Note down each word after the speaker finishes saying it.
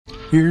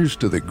Here's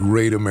to the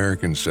great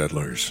American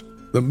settlers,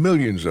 the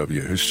millions of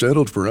you who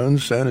settled for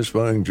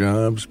unsatisfying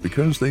jobs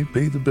because they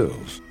pay the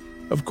bills.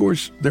 Of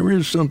course, there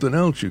is something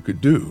else you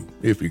could do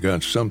if you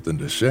got something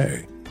to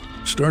say.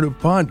 Start a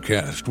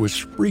podcast with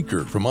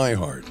Spreaker from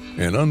iHeart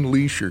and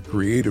unleash your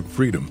creative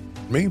freedom.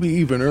 Maybe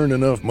even earn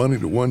enough money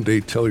to one day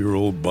tell your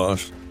old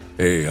boss,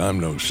 "Hey, I'm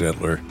no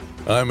settler.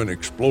 I'm an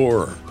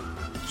explorer."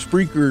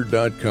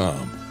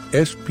 Spreaker.com.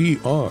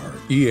 Spreaker.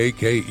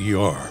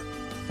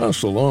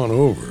 Hustle on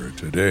over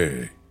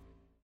today.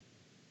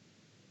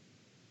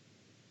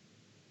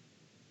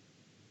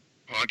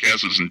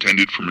 Podcast is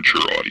intended for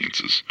mature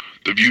audiences.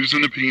 The views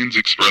and opinions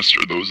expressed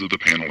are those of the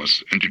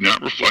panelists and do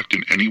not reflect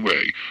in any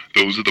way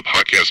those of the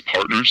podcast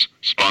partners,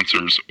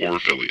 sponsors, or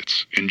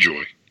affiliates.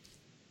 Enjoy.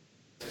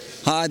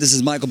 Hi, this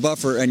is Michael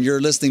Buffer, and you're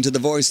listening to the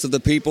Voice of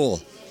the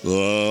People.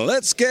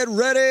 Let's get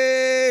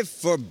ready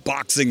for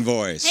Boxing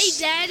Voice. Hey,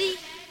 Daddy,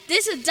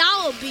 this is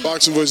Dollar Beat.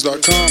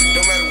 BoxingVoice.com.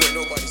 No matter what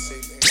nobody says.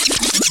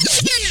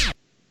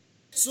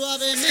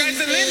 Sky's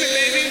the limit,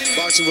 baby.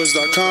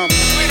 BoxingVoice.com.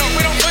 We don't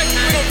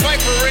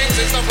fight for rings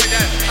and stuff like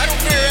that. I don't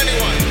fear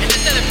anyone. En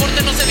este deporte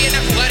no se viene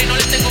a jugar y no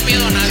le tengo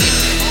miedo a nadie.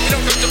 We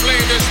don't come to play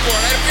in this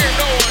sport. I fear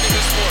no one in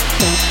this sport.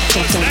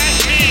 Does that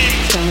mean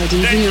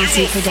that you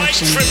will fight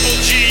Triple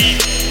G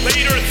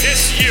later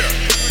this year?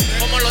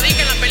 Como lo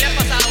dije en la pelea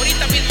pasada,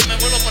 ahorita mismo me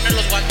vuelvo a poner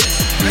los guantes.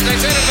 As I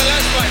said in the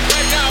last fight,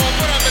 right now I'll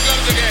put on the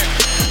gloves again.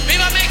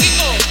 ¡Viva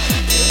México!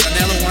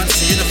 Canelo wants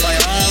to unify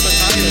all the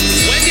titles.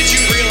 When did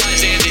you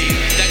realize, Andy,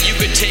 that you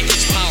could take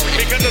his power?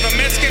 Because of the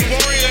Mexican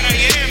warrior that I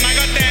am, I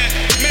got that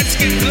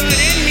Mexican blood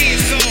in me,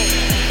 so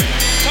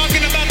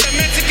talking about the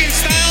Mexican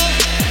style,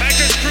 I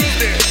just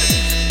proved it.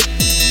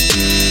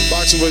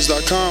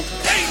 BoxingVoice.com.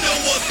 Ain't no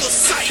other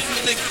sight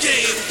in the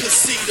game to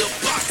see the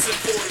Boxing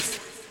Voice.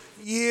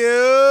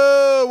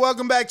 Yeah,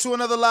 welcome back to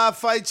another live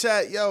fight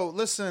chat. Yo,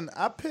 listen,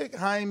 I picked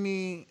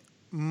Jaime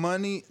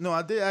money. No,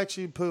 I did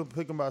actually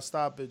pick him by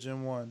stoppage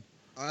and won.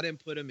 I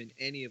didn't put him in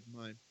any of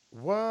mine.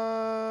 What?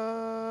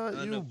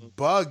 None You of them.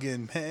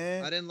 bugging,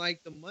 man. I didn't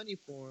like the money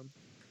for him.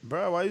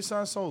 Bro, why you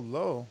sound so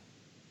low?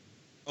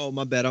 Oh,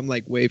 my bad. I'm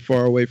like way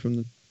far away from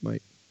the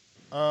mic.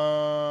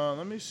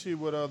 Let me see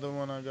what other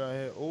one I got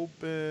here.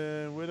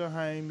 Open with a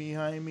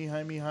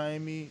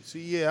Jaime.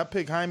 See, yeah, I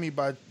picked Jaime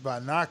by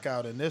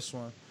knockout in this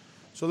one.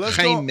 So let's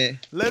Jaime. go.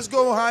 Let's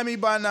go Jaime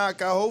by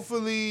knockout.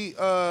 Hopefully,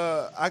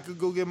 I could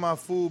go get my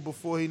food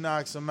before he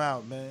knocks him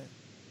out, man.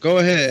 Go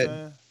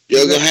ahead.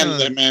 Yo, go handle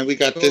that, man. We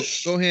got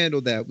this. Go handle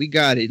that. We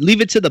got it.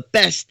 Leave it to the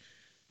best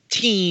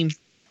team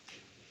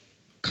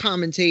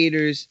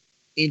commentators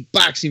in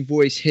Boxing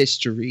Voice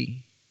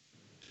history.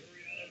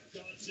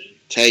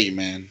 Tell you,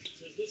 man.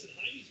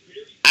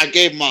 I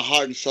gave my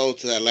heart and soul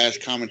to that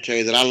last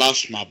commentary that I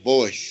lost my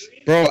voice.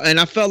 Bro, and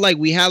I felt like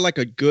we had like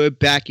a good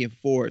back and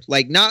forth.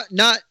 Like no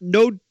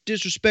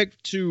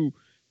disrespect to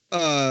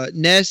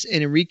Ness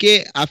and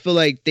Enrique. I feel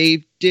like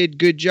they did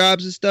good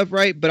jobs and stuff,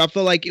 right? But I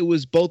feel like it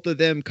was both of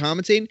them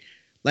commentating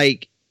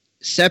like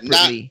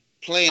separately.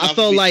 Not playing I off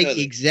felt of each like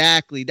other.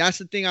 exactly. That's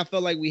the thing I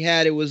felt like we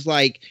had. It was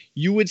like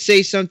you would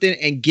say something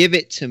and give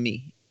it to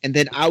me. And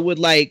then I would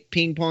like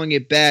ping pong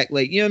it back.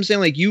 Like, you know what I'm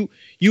saying? Like you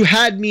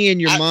had me in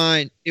your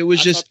mind. It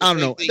was just, I don't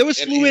know. There was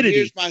fluidity. And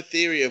here's my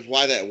theory of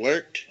why that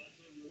worked.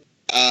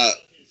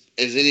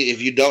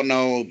 If you don't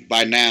know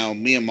by now,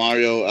 me and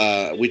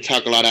Mario, we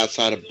talk a lot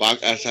outside of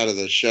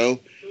the show.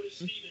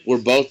 We're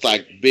both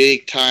like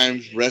big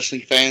time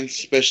wrestling fans,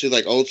 especially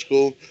like old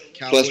school.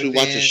 Cowboy Plus, we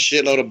watch a fans.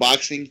 shitload of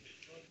boxing.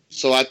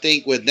 So I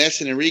think with Ness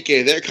and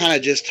Enrique, they're kind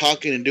of just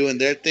talking and doing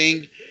their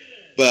thing.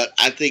 But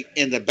I think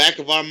in the back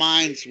of our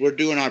minds, we're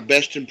doing our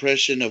best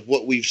impression of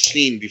what we've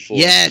seen before.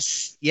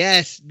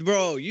 Yes,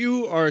 bro.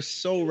 You are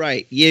so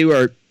right. You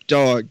are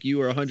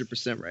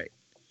 100% right.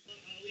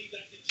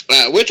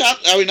 Which I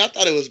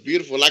thought it was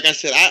beautiful. Like I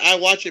said, I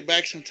watch it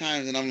back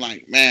sometimes, and I'm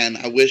like, man,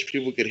 I wish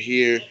people could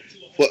hear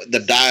what the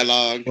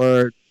dialogue.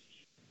 Word.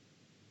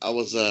 I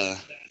was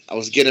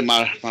getting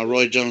my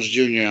Roy Jones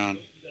Jr. on.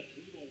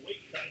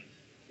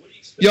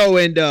 Yo,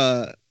 and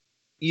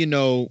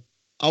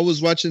I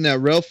was watching that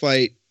rail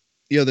fight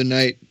the other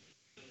night,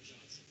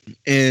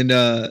 and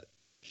I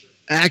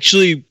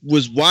actually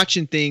was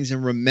watching things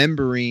and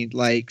remembering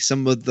like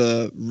some of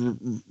the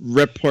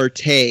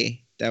repartee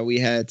that we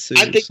had too.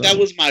 I think that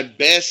was my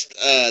best.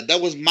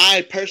 That was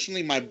my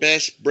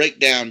best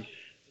breakdown.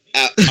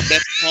 My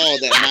best call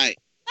that night.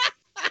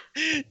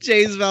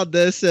 James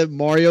Valdez said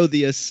Mario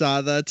the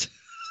Asada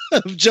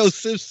of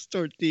Joseph's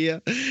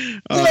tortilla.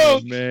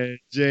 Oh man,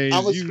 James!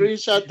 I'm gonna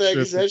screenshot that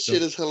because that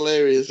shit is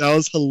hilarious. That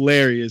was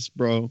hilarious,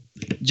 bro.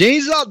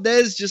 James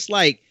Valdez just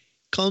like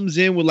comes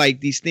in with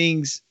like these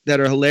things that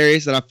are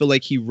hilarious that I feel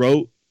like he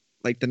wrote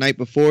like the night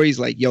before. He's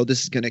like, "Yo,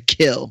 this is gonna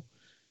kill,"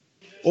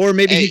 or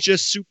maybe he's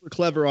just super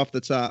clever off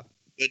the top.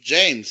 But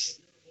James,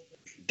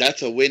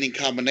 that's a winning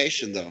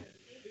combination, though.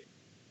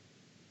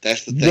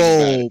 That's the thing.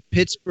 Bro,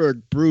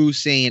 Pittsburgh Brew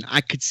saying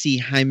I could see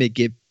Jaime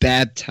get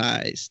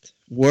baptized.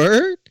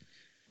 Word.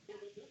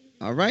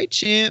 All right,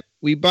 champ.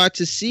 We about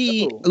to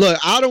see. Oh. Look,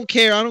 I don't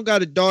care. I don't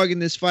got a dog in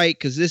this fight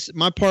because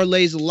my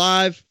parlay's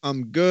alive.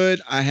 I'm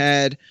good. I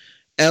had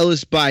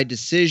Ellis by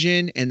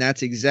decision, and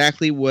that's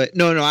exactly what.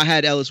 No, I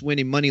had Ellis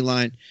winning money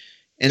line,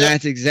 and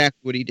that's exactly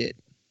what he did.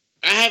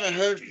 I haven't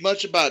heard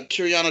much about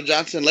Turiano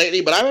Johnson lately,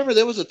 but I remember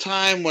there was a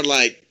time when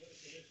like,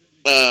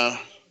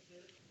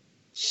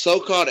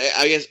 so-called,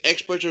 I guess,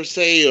 experts would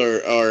say,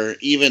 or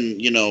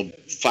even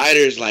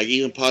fighters like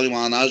even Paulie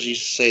Malignaggi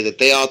used to say that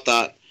they all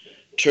thought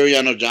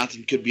Turiano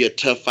Johnson could be a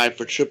tough fight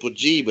for Triple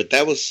G, but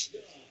that was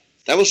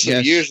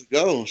some years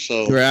ago.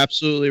 So you're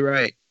absolutely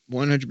right,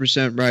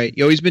 100% right.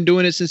 Yo, he's been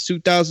doing it since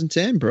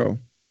 2010, bro.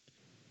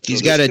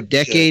 He's got a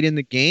decade in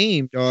the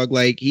game, dog.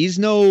 Like he's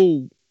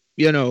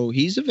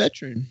he's a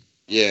veteran.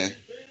 Yeah,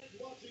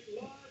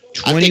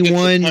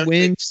 21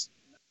 wins.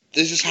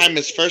 This is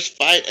Jaime's first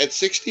fight at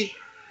 60.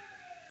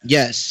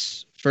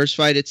 Yes, first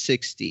fight at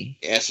 60.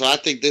 Yeah, so I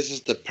think this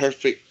is the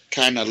perfect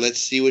kind of let's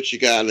see what you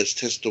got, let's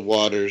test the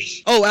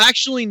waters. Oh,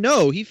 actually,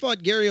 no. He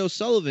fought Gary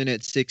O'Sullivan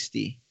at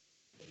 60.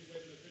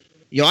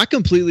 Yo, I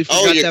completely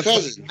forgot your that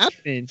cousin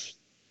happened.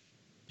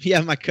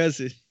 Yeah, my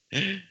cousin.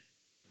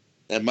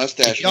 That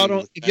mustache.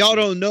 If y'all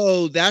don't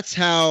know, that's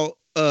how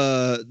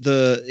my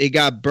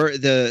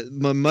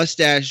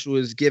mustache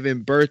was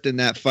given birth in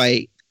that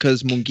fight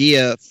because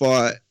Munguia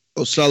fought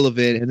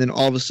O'Sullivan, and then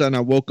all of a sudden I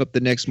woke up the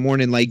next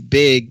morning like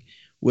Big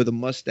with a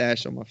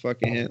mustache on my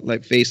fucking head,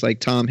 like face like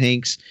Tom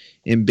Hanks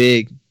in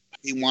Big.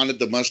 He wanted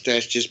the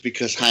mustache just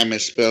because Jaime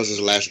spells his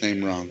last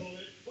name wrong.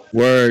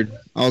 Word.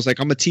 I was like,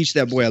 I'm gonna teach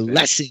that boy a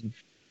lesson.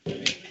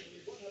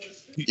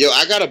 Yo,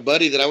 I got a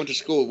buddy that I went to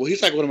school with. Well,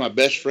 he's like one of my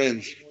best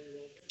friends.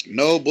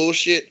 No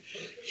bullshit.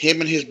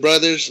 Him and his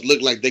brothers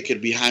look like they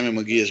could be Jaime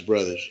Munguia's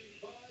brothers.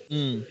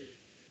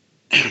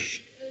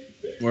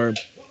 Word.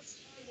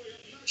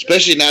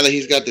 Especially now that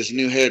he's got this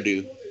new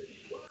hairdo.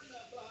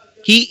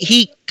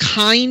 He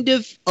kind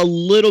of a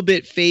little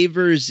bit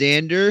favors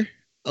Xander.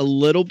 A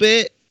little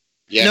bit.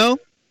 Yeah. No?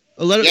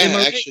 A little.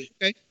 Yeah, actually.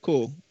 Okay,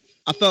 cool.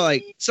 I felt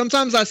like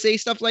sometimes I say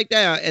stuff like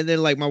that, and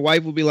then like my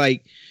wife will be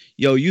like,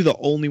 "Yo, you the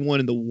only one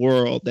in the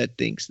world that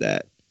thinks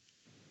that."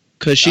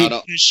 Cause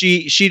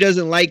she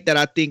doesn't like that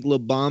I think La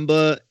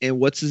Bamba and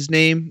what's his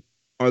name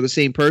are the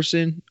same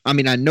person. I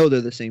mean, I know they're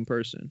the same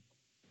person.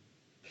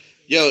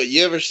 Yo,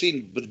 you ever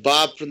seen with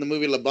Bob from the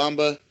movie La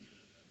Bamba?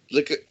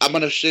 I'm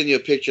gonna send you a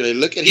picture.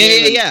 Look at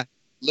him. Yeah.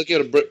 Look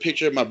at a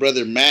picture of my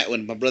brother Matt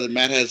when my brother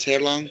Matt has hair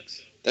long.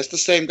 That's the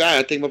same guy.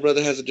 I think my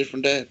brother has a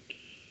different dad.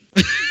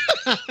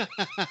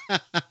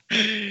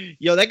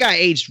 Yo, that guy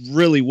aged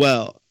really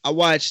well. I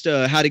watched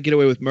How to Get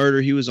Away with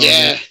Murder. He was on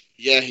that.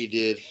 Yeah, he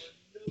did.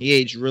 He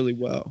aged really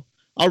well.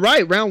 All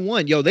right, round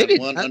one. Yo, there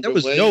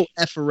was no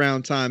F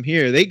around time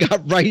here. They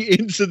got right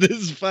into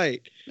this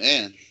fight.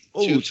 Man,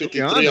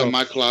 253 on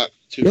my clock.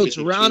 Yo,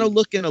 Toronto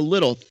looking a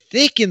little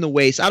thick in the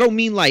waist. I don't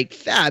mean like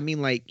fat. I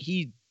mean like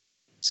he's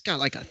got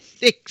like a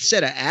thick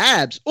set of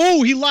abs.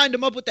 Oh, he lined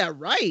him up with that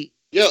right.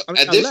 Yo,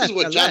 and this is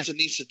what Johnson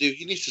needs to do.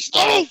 He needs to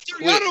start off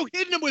quick. Toronto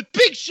hitting him with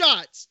big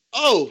shots.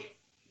 Oh.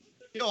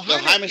 Yo,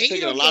 Jaime's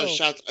taking a lot of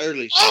shots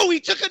early. Oh, he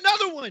took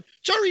another one.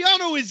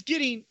 Turiano is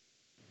getting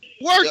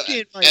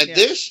working right now. And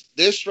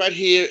this right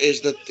here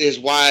is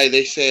why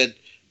they said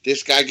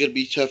this guy could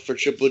be tough for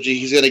Triple G.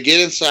 He's gonna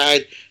get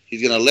inside.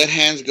 He's gonna let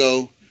hands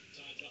go,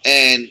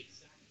 and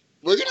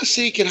we're gonna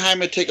see can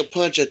Jaime take a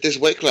punch at this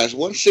weight class,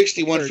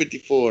 160,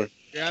 154.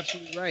 You're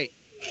absolutely right.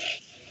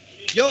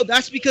 Yo,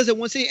 that's because at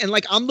 160, and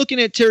like I'm looking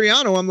at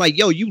Turiano, I'm like,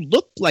 yo, you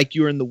look like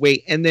you're in the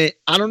weight, and then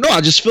I don't know,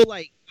 I just feel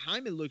like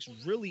Jaime looks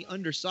really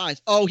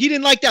undersized. Oh, he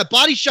didn't like that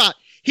body shot.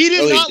 He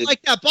did not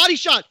like that body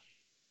shot.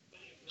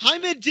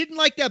 Jaime didn't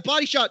like that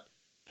body shot.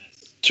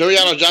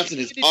 Turiano Johnson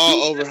is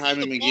all over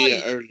Jaime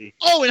Munguia early.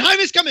 Oh, and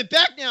Jaime's coming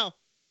back now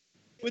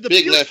with a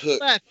big left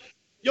hook.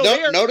 Yo,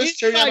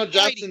 notice Turiano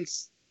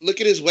Johnson's. Look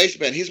at his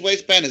waistband. His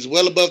waistband is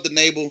well above the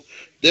navel.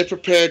 They're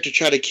prepared to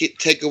try to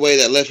take away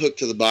that left hook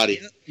to the body.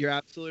 You're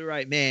absolutely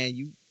right, man.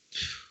 You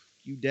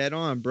dead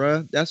on,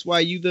 bruh. That's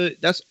why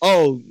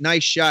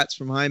nice shots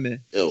from Jaime.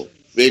 Yo,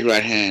 big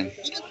right hand.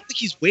 He looks like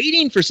he's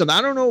waiting for something.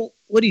 I don't know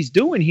what he's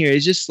doing here.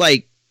 It's just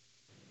like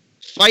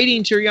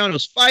fighting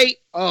Turiano's fight.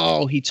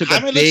 Oh, he took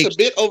Jaime looks a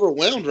bit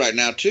overwhelmed right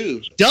now,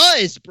 too. He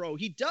does, bro.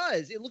 He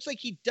does. It looks like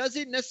he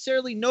doesn't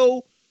necessarily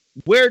know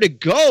where to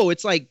go.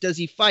 It's like, does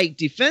he fight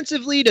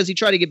defensively? Does he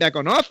try to get back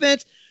on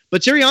offense?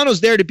 But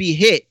Turiano's there to be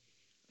hit.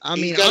 I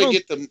think he's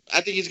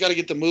got to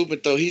get the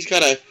movement though. He's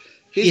got to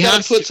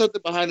put something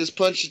behind his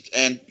punch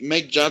and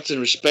make Johnson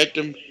respect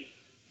him.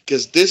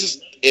 Because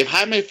if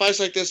Jaime fights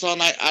like this all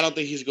night, I don't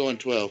think he's going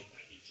 12.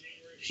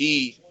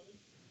 He's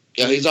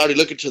already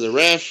looking to the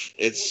ref.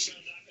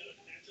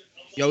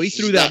 He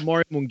threw that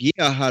Mario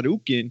Munguia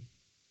Hadouken.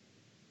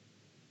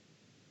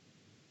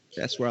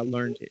 That's where I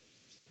learned it.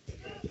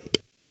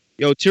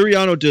 Yo,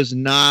 Turiano does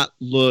not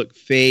look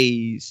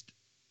phased.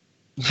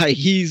 Like,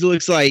 he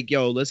looks like,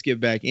 yo, let's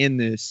get back in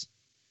this.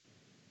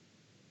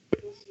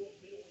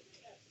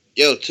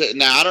 Yo,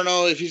 now, I don't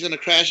know if he's going to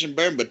crash and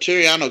burn, but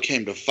Turiano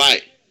came to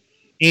fight.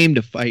 Came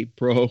to fight,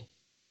 bro.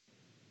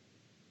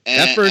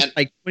 That first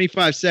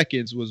 25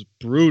 seconds was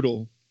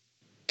brutal.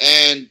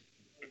 And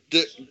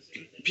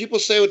people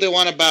say what they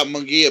want about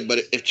Munguia, but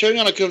if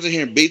Turiano comes in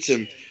here and beats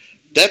him,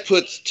 that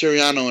puts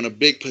Turiano in a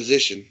big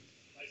position.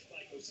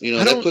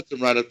 That puts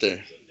him right up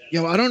there.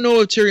 Yo, I don't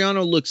know if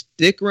Turiano looks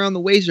thick around the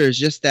waist or it's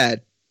just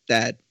that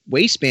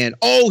waistband.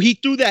 Oh, he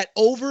threw that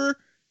over.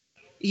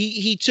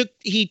 He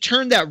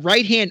turned that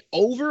right hand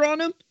over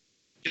on him.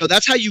 Yo,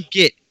 that's how you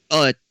get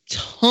a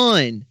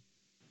ton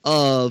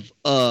of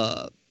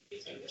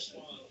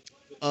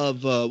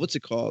what's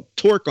it called?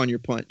 Torque on your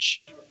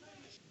punch.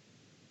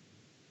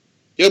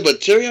 Yeah,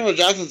 but Turiano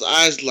Johnson's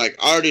eyes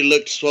already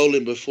looked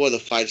swollen before the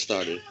fight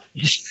started.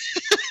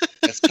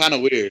 That's kind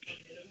of weird.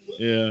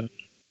 Yeah.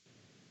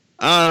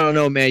 I don't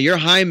know, man. You're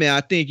Jaime.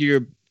 I think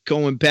you're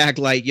going back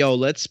yo,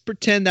 let's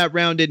pretend that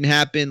round didn't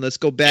happen. Let's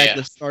go back. Yeah,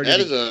 let's start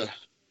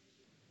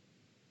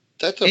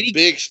That's a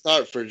big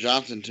start for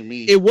Johnson to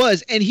me. It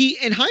was. And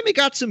Jaime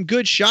got some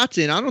good shots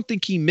in. I don't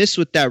think he missed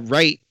with that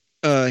right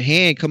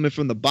hand coming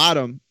from the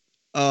bottom.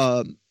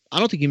 I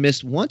don't think he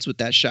missed once with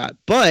that shot.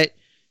 But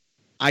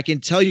I can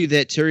tell you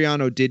that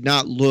Turiano did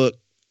not look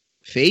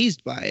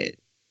fazed by it.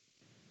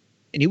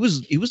 And he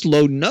was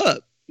loading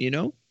up,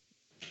 Yeah,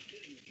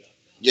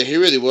 he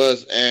really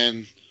was.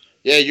 And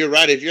yeah, you're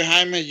right. If you're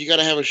Jaime, you got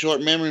to have a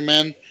short memory,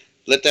 man.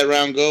 Let that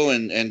round go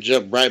and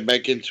jump right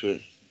back into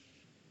it.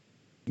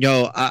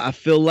 Yo, I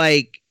feel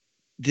like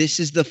this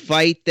is the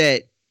fight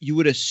that you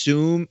would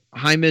assume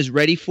Jaime is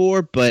ready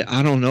for, but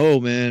I don't know,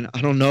 man.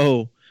 I don't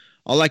know.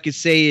 All I can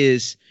say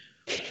is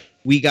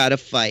we got to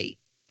fight.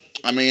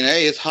 I mean,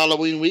 hey, it's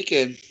Halloween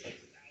weekend.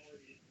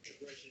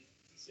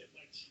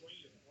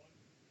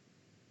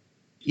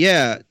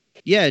 Yeah,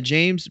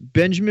 James,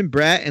 Benjamin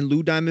Bratt and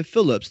Lou Diamond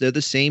Phillips. They're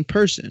the same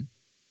person.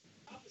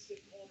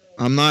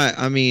 I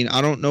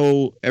don't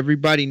know.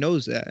 Everybody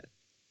knows that.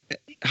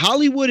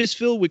 Hollywood is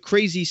filled with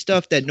crazy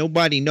stuff that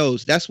nobody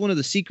knows. That's one of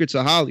the secrets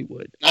of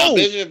Hollywood.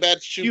 Benjamin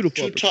Bratt's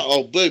beautiful.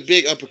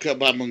 Big uppercut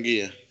by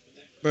Munguia.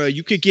 Bro,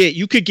 you could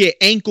get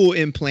ankle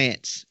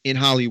implants in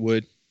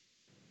Hollywood.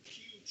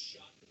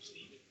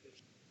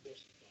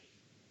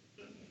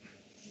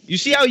 You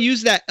see how he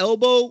used that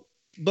elbow,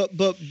 but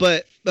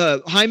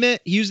Jaime,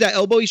 he used that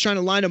elbow. He's trying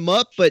to line him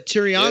up, but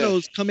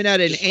Turiano's coming at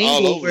an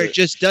angle where it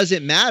just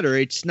doesn't matter.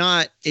 It's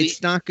not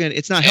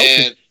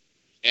helping.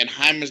 And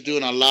Jaime's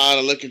doing a lot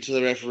of looking to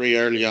the referee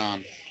early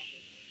on.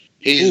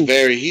 He's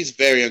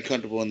very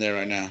uncomfortable in there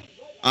right now.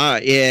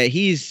 Yeah,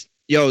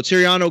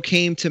 Turiano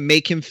came to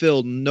make him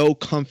feel no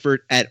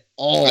comfort at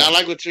all. And I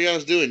like what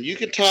Turiano's doing. You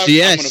can talk,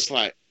 I'm gonna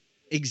fight.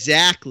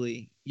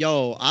 Exactly.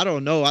 Yo, I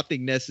don't know. I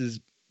think Ness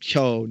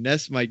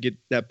might get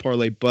that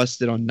parlay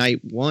busted on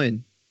night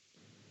one.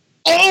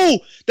 Oh,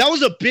 that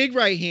was a big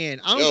right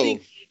hand. I don't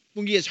think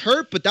Munguia is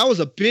hurt, but that was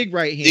a big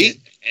right hand.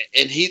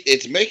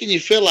 It's making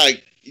you feel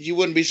like you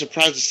wouldn't be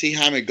surprised to see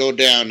Jaime go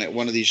down at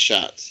one of these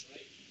shots.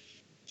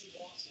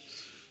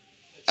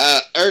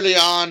 Early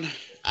on,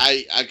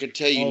 I could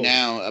tell you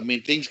now, I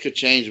mean, things could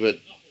change, but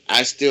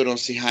I still don't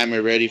see Jaime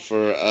ready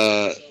for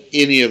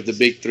any of the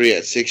big three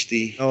at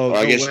 60.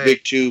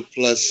 Big two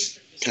plus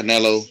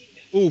Canelo.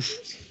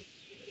 Oof.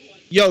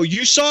 Yo,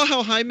 you saw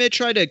how Jaime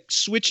tried to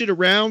switch it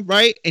around,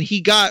 right? And he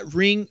got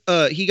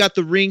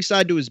the ring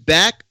side to his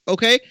back,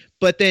 okay?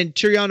 But then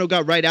Turiano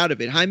got right out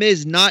of it. Jaime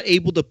is not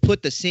able to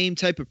put the same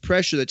type of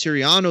pressure that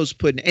Turiano's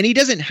putting. And he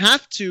doesn't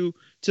have to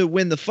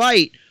win the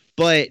fight,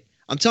 but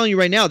I'm telling you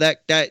right now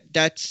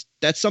that's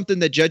something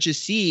that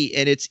judges see,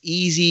 and it's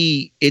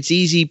easy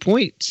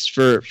points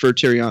for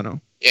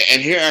Turiano. Yeah,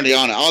 and here early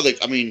on,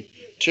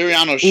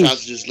 Turiano's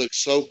shots just look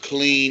so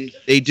clean.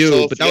 They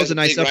do, but that was a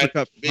nice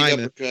uppercut from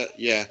Jaime. Uppercut,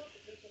 yeah.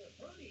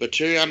 But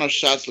Turiano's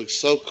shots look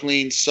so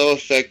clean, so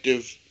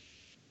effective.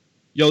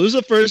 Yo, this is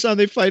the first time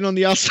they fight on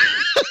the outside.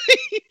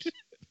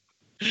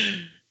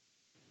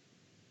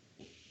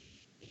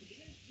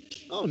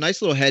 Oh,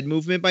 nice little head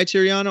movement by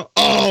Turiano.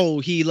 Oh,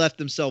 he left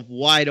himself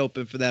wide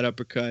open for that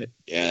uppercut.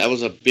 Yeah, that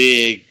was a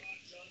big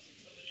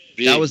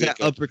that was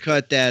that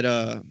uppercut that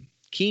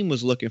Keem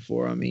was looking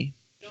for on me.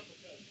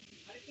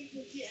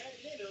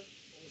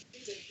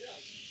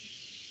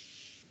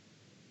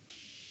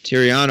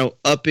 Turiano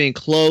up in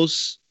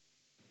close.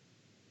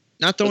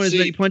 Not throwing as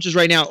many punches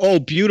right now. Oh,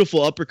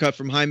 beautiful uppercut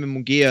from Jaime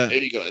Munguia.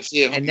 There you go.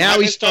 And now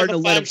he's starting to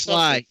let him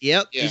fly.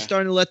 Yep, he's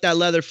starting to let that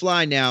leather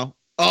fly now.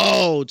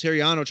 Oh,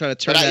 Turiano trying to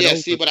turn that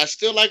over. But I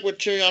still like what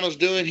Turiano's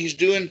doing. He's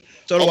doing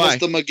almost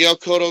the Miguel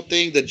Cotto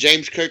thing, the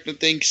James Kirkland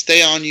thing.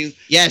 Stay on you.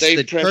 Yes, stay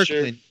the pressure.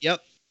 Kirkland.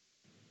 Yep.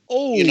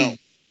 Oh,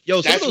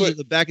 yo, some of those are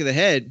the back of the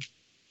head.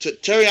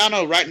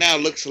 Turiano right now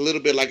looks a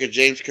little bit like a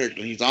James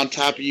Kirkland. He's on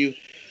top of you.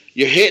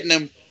 You're hitting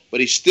him, but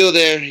he's still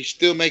there. He's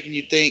still making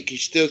you think.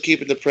 He's still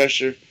keeping the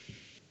pressure.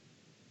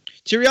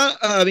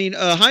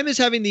 Jaime's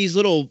having these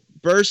little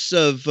bursts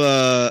of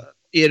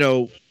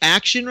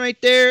action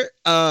right there,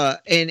 and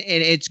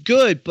it's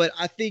good. But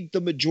I think the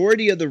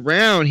majority of the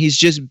round, he's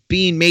just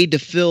being made to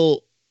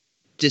feel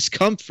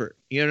discomfort.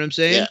 You know what I'm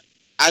saying? Yeah,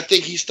 I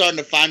think he's starting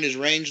to find his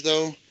range,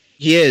 though.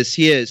 He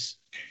is.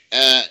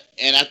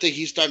 And I think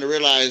he's starting to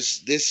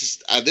realize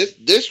this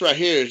right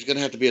here is going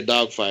to have to be a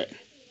dogfight.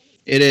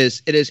 It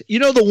is. You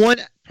know, the one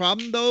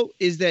problem though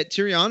is that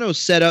Tiriano's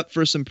set up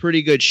for some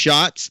pretty good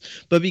shots,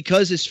 but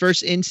because his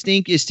first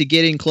instinct is to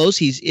get in close,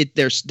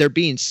 they're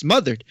being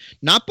smothered,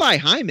 not by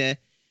Jaime,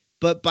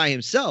 but by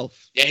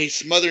himself. Yeah, he's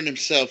smothering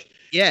himself.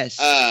 Yes.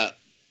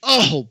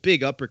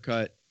 Big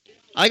uppercut.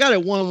 I got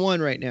it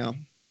 1-1 right now.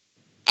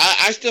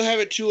 I still have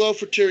it 2-0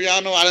 for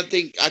Tiriano. I don't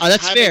think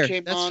that's fair.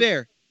 That's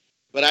fair.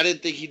 But I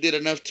didn't think he did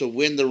enough to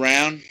win the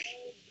round.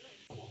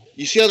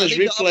 You see on this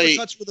replay, the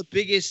uppercuts were the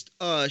biggest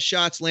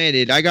shots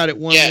landed. I got it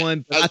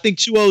 1-1. But I think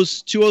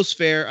 2-0's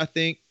fair. I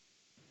think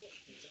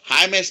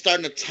Jaime's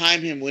starting to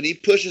time him when he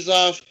pushes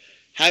off.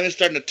 Jaime's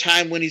starting to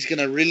time when he's going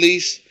to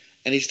release,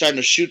 and he's starting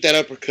to shoot that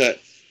uppercut.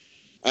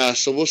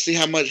 So we'll see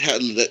how much.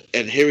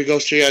 And here we go,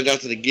 Tiriano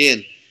Johnson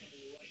again,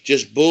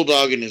 just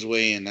bulldogging his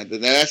way in.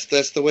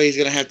 That's the way he's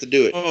going to have to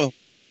do it.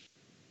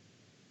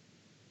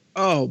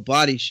 Oh,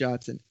 body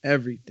shots and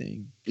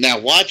everything. Now,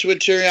 watch when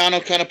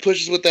Tiriano kind of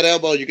pushes with that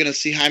elbow. You're going to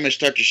see Jaime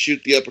start to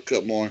shoot the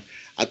uppercut more.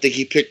 I think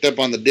he picked up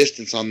on the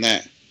distance on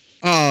that.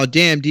 Oh,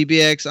 damn,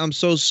 DBX. I'm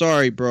so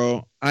sorry,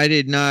 bro. I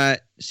did not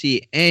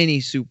see any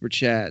super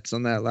chats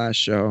on that last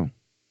show.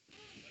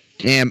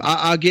 Damn,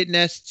 I'll get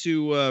Ness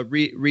to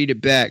read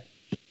it back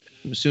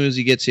as soon as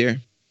he gets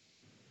here.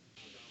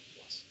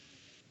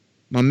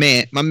 My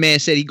man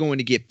said he going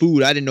to get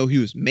food. I didn't know he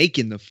was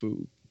making the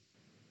food.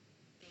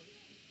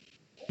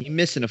 He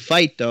missing a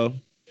fight, though.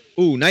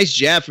 Ooh, nice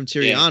jab from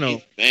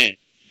Tiriano. Yeah,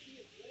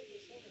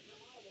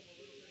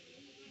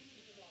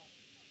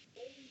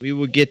 we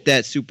will get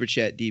that super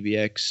chat,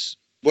 DBX.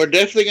 We're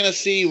definitely going to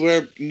see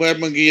where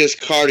Munguia's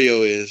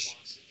cardio is.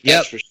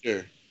 That's for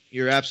sure.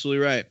 You're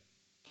absolutely right.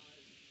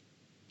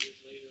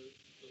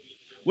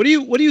 What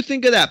do you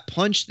think of that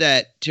punch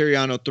that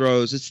Tiriano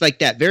throws? It's like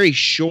that very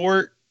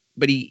short,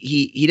 but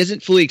he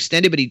doesn't fully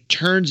extend it, but he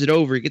turns it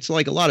over. He gets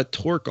like a lot of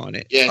torque on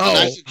it. Yeah, it's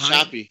nice and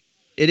choppy.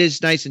 It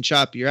is nice and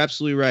choppy. You're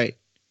absolutely right.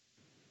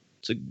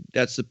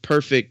 That's the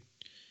perfect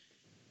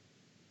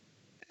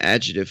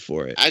adjective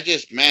for it. I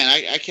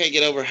can't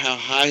get over how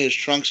high his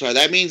trunks are.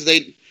 That means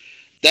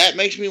that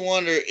makes me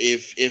wonder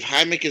if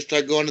Jaime can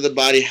start going to the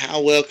body,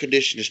 how well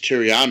conditioned is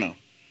Tiriano?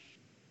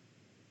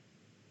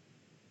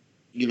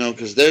 You know,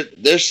 because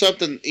there's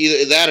something,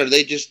 either that or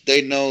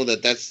they know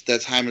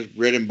that's Jaime's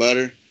bread and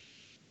butter.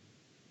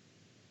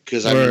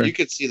 Because I mean, you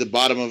could see the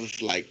bottom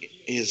of like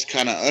his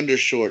kind of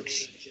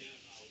undershorts.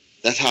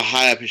 That's how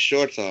high up his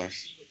shorts are.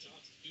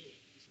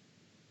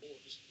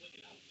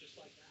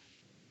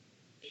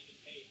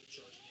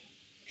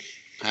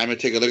 Jaime,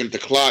 take a look at the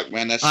clock,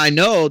 man. I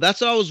know.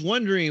 That's what I was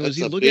wondering. Was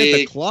he looking at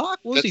the clock?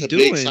 What was he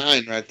doing? That's a big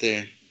sign right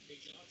there.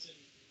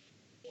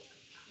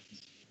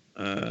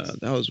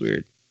 That was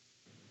weird.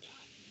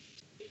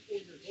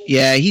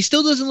 Yeah, he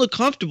still doesn't look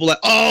comfortable.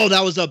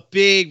 That was a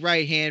big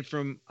right hand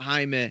from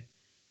Jaime.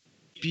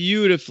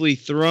 Beautifully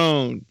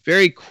thrown.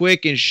 Very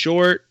quick and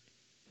short.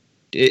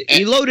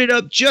 He loaded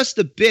up just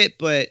a bit,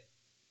 but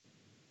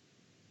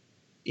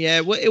yeah,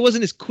 it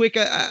wasn't as quick.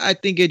 I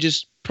think it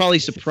just probably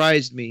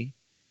surprised me.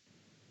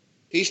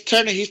 He's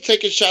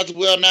taking shots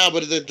well now,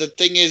 but the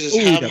thing is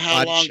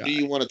how long do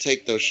you want to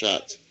take those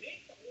shots?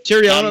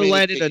 Tiriano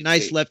landed a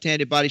nice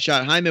left-handed body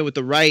shot. Jaime with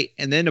the right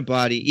and then a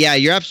body. Yeah,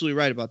 you're absolutely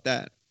right about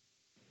that.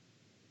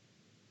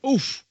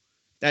 Oof.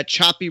 That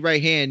choppy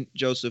right hand,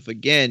 Joseph,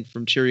 again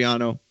from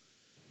Tiriano.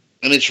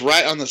 And it's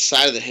right on the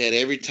side of the head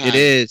every time. It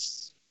is.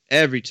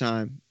 Every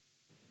time.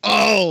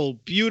 Oh,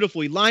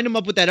 beautiful. He lined him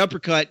up with that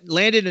uppercut,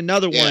 landed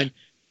another one,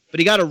 but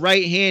he got a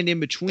right hand in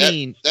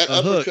between. That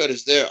uppercut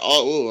is there.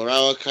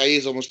 Raul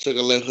Caiz almost took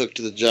a left hook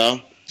to the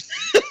jaw.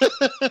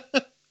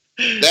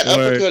 That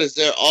uppercut is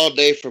there all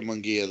day for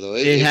Munguia, though.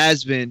 It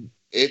has been.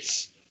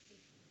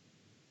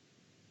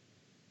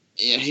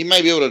 He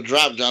might be able to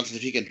drop Johnson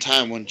if he can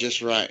time one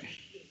just right.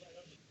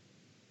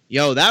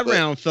 Yo, that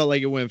round felt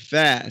like it went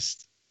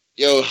fast.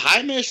 Yo,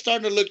 Jaime is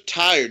starting to look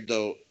tired,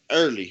 though,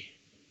 early.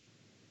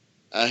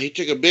 He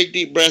took a big,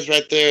 deep breath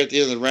right there at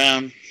the end of the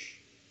round.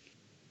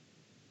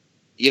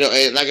 You know,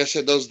 like I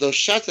said, those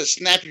shots that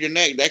snap your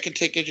neck, that can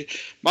take injury.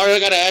 Mario, I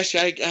got to ask you,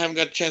 I haven't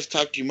got a chance to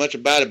talk to you much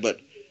about it, but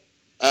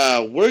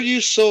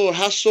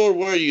how sore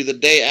were you the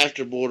day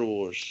after Border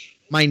Wars?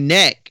 My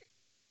neck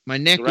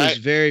was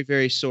very,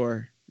 very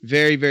sore.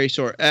 Very, very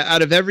sore.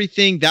 Out of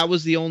everything, that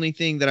was the only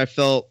thing that I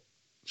felt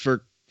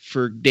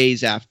for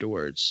days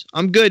afterwards.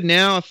 I'm good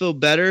now. I feel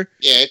better.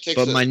 Yeah,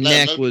 but my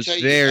neck was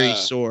very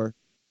sore.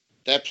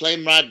 That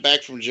plane ride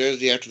back from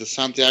Jersey after the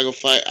Santiago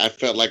fight, I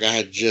felt like I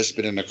had just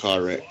been in a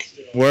car wreck.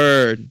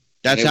 Word.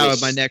 That's how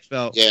my neck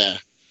felt. Yeah.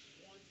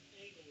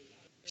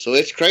 So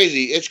it's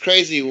crazy. It's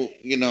crazy,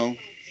 you know.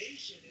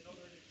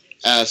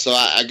 So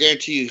I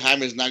guarantee you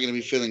Jaime's not going to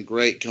be feeling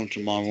great come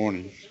tomorrow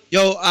morning.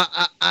 Yo,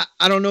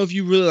 I don't know if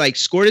you really like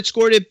scored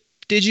it.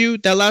 Did you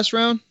that last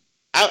round?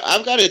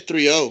 I've got it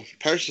 3-0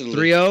 personally.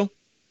 3-0.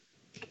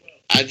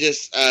 I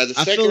just the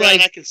second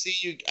round I can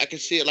see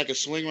it like a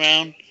swing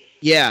round.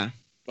 Yeah.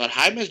 But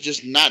Jaime's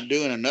just not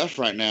doing enough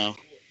right now.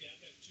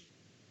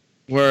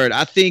 Word.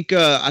 I think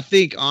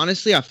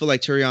honestly, I feel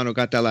like Turiano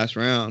got that last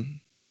round.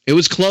 It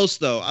was close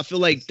though. I feel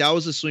like that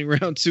was a swing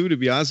round too, to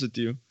be honest with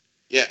you.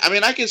 Yeah, I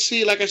mean, I can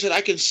see, like I said,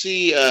 I can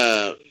see.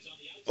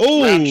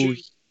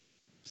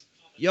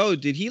 Yo,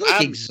 did he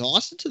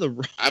exhausted to the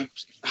rope?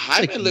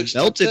 Jaime looks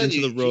melted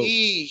into the rope.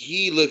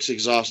 He looks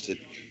exhausted.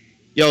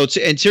 Yo,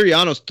 and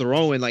Turiano's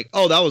throwing like,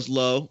 oh, that was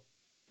low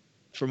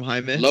from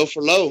Jaime. Low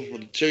for low.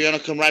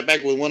 Turiano come right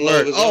back with one low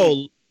of his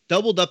own.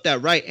 Doubled up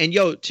that right. And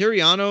yo,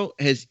 Turiano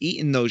has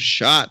eaten those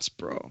shots,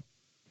 bro.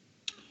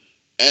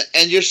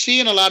 And you're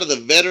seeing a lot of the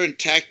veteran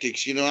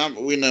tactics. You know,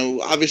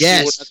 obviously.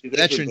 Yes,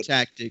 veteran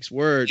tactics.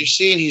 Word. You're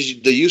seeing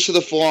the use of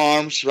the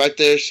forearms right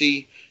there.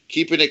 See,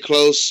 keeping it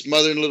close,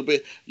 smothering a little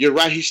bit. You're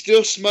right. He's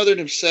still smothering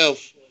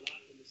himself,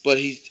 but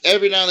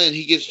every now and then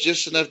he gets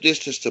just enough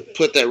distance to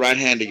put that right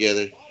hand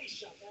together.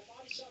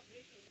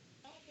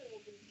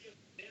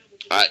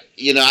 I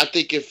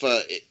think if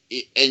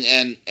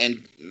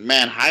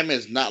man, Jaime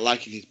is not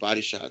liking these body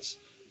shots.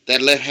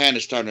 That left hand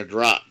is starting to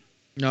drop.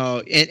 No,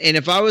 and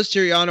if I was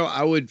Turiano,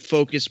 I would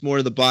focus more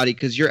on the body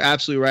because you're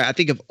absolutely right. I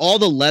think of all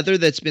the leather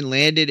that's been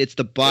landed, it's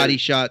the body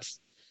shots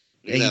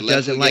that he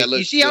doesn't like.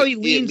 You see how he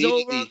leans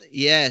over?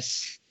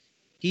 Yes.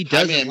 He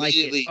doesn't like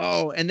it.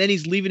 Oh, and then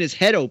he's leaving his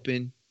head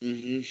open.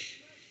 Mm-hmm.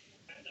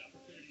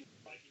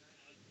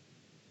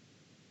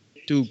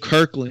 Dude,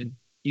 Kirkland.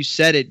 You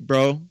said it,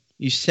 bro.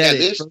 You said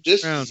it.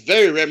 This is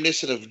very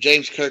reminiscent of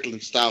James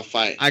Kirkland style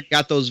fight. I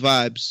got those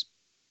vibes.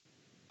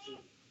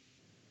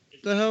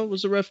 What the hell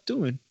was the ref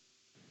doing?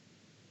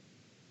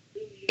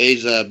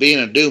 He's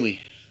being a doomie.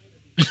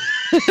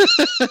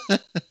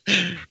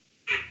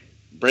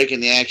 Breaking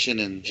the action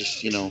and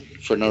just,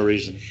 for no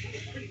reason.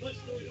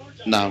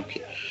 No.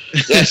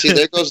 Yeah, see,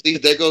 there goes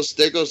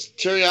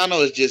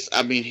Turiano is just,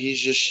 he's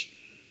just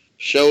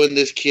showing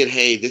this kid,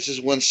 hey, this is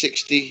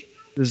 160.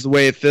 This is the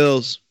way it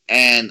feels.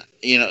 And,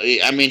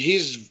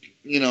 he's,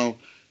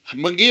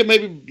 Munguia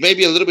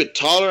maybe a little bit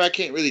taller. I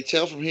can't really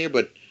tell from here,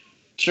 but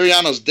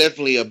Turiano's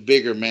definitely a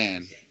bigger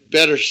man.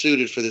 Better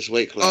suited for this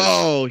weight class.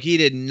 Oh, he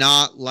did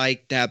not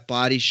like that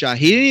body shot.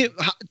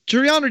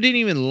 Turiano didn't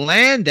even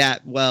land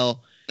that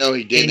well. No,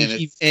 he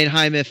didn't. And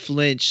Jaime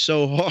flinched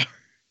so hard.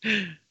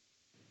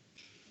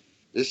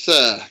 This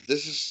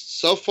is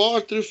so far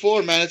through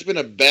 4, man. It's been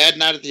a bad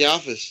night at the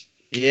office.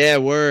 Yeah,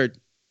 word.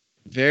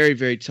 Very,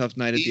 very tough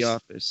night at the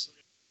office.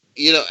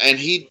 And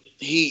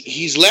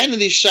he's landing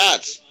these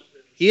shots.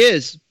 He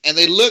is. And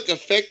they look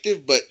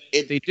effective, but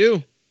they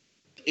do.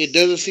 It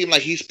doesn't seem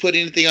like he's put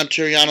anything on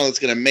Turiano that's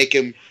going to make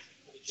him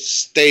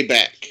stay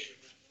back.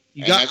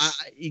 You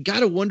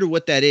got to wonder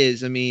what that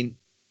is. I mean,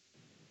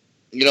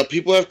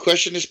 people have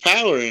questioned his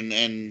power,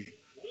 and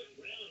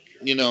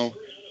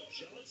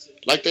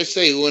like they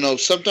say,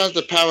 sometimes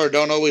the power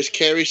don't always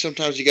carry.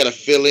 Sometimes you got to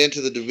fill into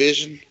the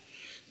division.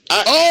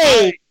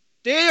 They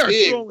are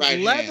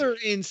throwing leather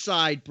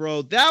inside,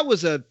 bro. That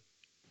was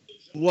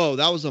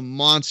a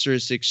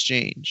monstrous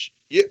exchange.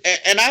 Yeah,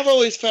 and I've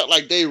always felt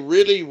like they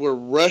really were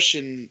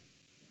rushing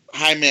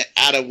Jaime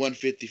out of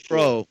 154.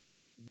 Bro,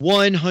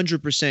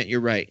 100% you're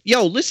right.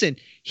 Yo, listen,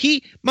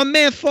 my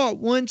man fought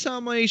one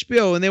time on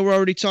HBO and they were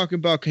already talking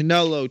about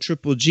Canelo,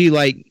 Triple G.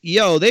 Like,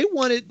 yo,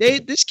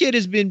 this kid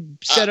has been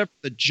set up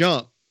for the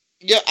jump.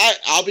 Yeah,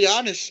 I'll be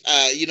honest.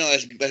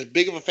 As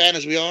big of a fan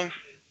as we are,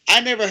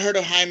 I never heard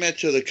of Jaime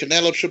till the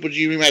Canelo Triple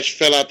G rematch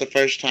fell out the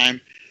first time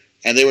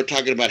and they were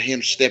talking about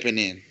him stepping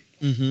in.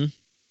 Mm-hmm.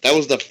 That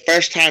was the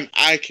first time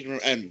I can,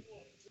 and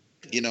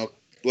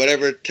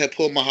whatever, to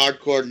pull my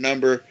hardcore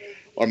number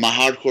or my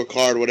hardcore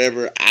card,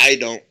 whatever. I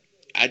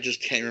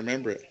just can't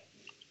remember it.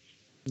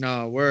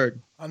 No,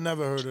 word. I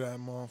never heard of that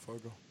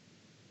motherfucker.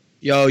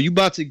 Yo, you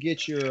about to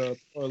get your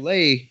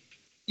parlay.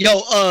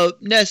 Yo,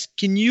 Ness,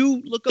 can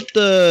you look up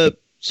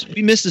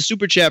we missed the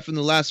super chat from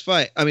the last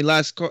fight.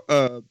 Last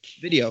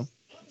video.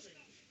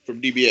 From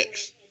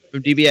DBX.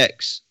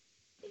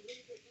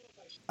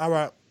 All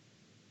right.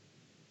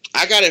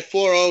 I got it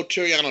 4-0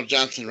 Turiano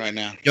Johnson right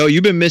now. Yo,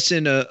 you've been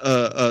missing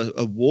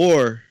a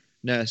war,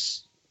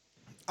 Ness.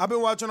 I've been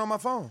watching on my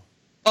phone.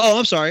 Oh,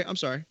 I'm sorry.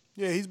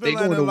 Yeah, he's been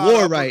landing going to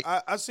war, right?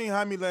 I seen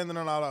Jaime landing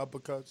a lot of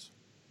uppercuts.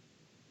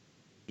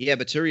 Yeah,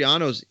 but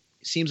Turiano's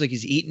seems like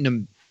he's eating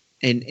them,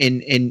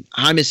 and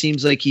Jaime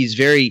seems like he's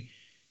very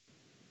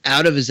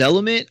out of his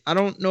element. I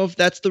don't know if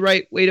that's the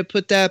right way to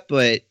put that,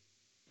 but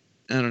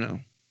I don't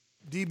know.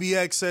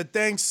 DBX said,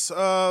 thanks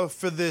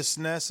for this,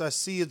 Ness. I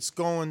see it's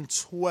going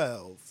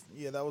 12.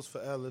 Yeah, that was for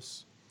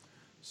Ellis.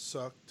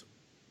 Sucked.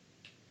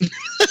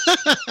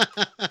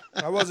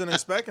 I wasn't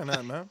expecting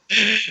that, man.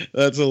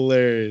 That's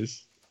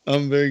hilarious.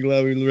 I'm very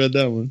glad we read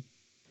that one.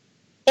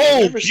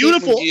 Oh,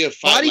 beautiful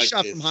body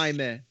shot from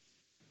Jaime.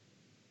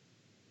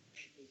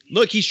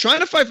 Look, he's trying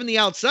to fight from the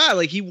outside.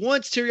 Like, he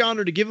wants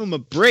Turiano to give him a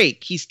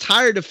break. He's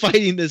tired of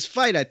fighting this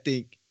fight, I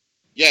think.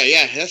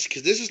 Yeah. That's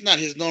because this is not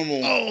his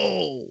normal...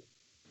 Oh.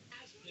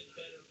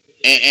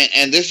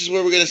 And this is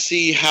where we're going to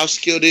see how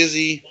skilled is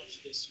he.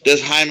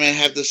 Does Jaime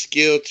have the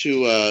skill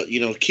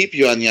to, keep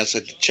you on the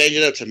outside, to change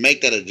it up, to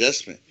make that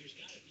adjustment?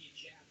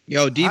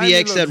 Yo,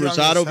 DBX said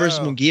Rosado versus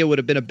Munguia would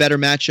have been a better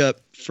matchup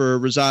for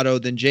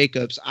Rosado than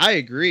Jacobs. I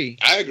agree.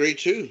 I agree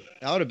too.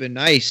 That would have been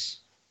nice.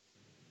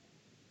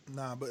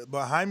 Nah,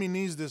 but Jaime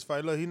needs this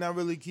fight. Look, he's not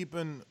really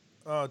keeping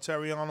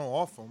Terriano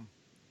off him.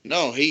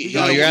 No,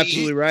 you're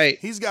absolutely right.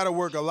 He's got to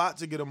work a lot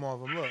to get him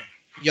off him. Look.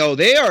 Yo,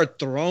 they are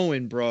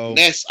throwing, bro.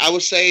 Ness, I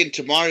was saying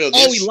to Mario.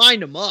 He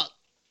lined him up.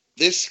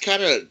 This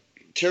kind of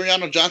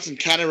Terriano Johnson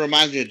kind of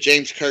reminds me of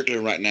James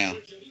Kirkland right now.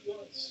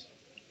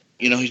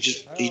 You know, he's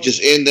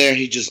just in there.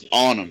 He's just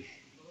on him.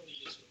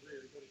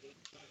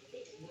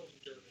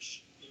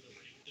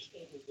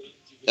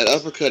 That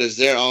uppercut is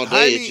there all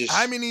day.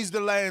 Jaime needs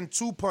to land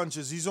 2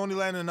 punches. He's only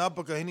landing an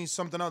uppercut. He needs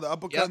something else. The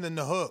uppercut and then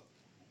the hook.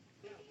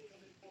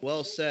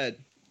 Well said.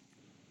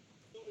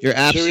 You're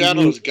absolutely.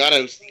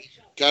 Terriano's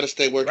gotta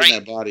stay working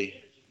that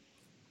body.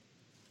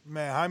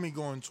 Man, Jaime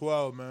going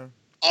 12, man.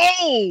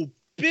 Oh,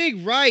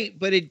 big right,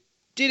 but it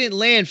didn't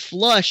land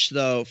flush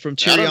though from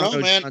Terriano. I don't know,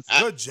 man.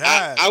 Good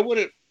jab. I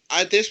wouldn't.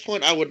 At this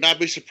point, I would not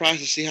be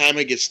surprised to see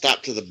Jaime get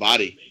stopped to the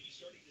body.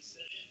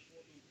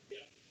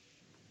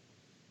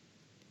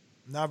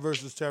 Not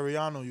versus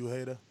Terriano, you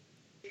hater.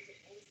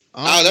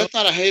 Oh, that's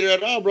not a hater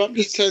at all, bro. I'm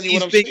just telling you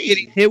what I'm saying. He's been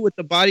getting hit with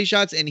the body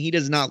shots, and he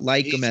does not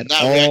like them at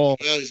all. Well.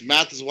 His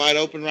mouth is wide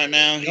open right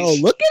now. Oh,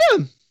 look at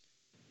him.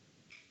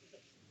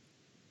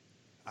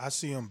 I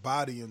see him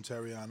bodying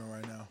Terriano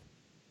right now.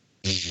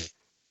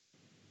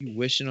 You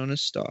wishing on a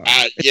star.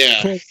 Yeah. It's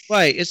a close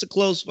fight. It's a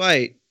close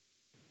fight.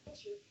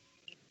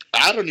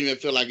 I don't even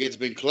feel like it's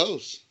been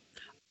close.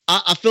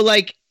 I feel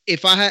like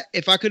if I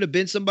could have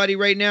been somebody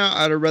right now,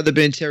 I'd have rather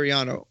been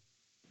Terriano.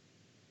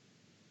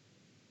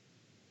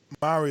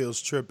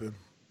 Mario's tripping.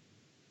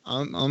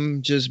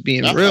 I'm just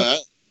being real.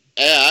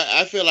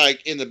 I feel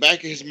like in the back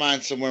of his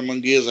mind somewhere,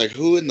 Munguia's like,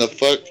 who in the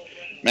fuck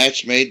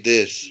match made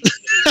this?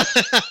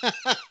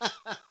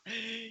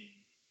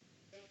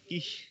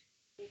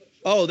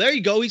 Oh, there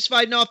you go. He's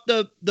fighting off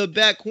the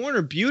back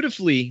corner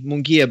beautifully,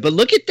 Munguia. But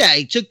look at that.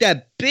 He took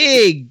that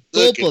big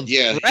gulp of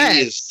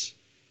breath.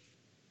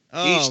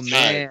 Oh,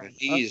 man.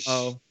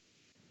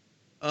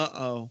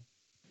 Uh-oh.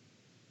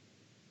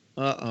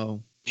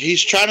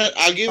 He's trying to.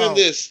 I'll give him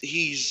this.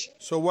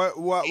 So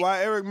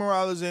why Eric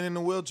Morales ain't in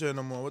the wheelchair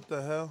no more? What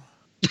the hell?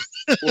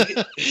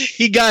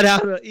 He got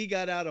out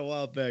a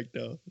while back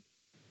though.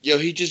 Yo,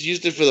 he just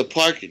used it for the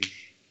parking.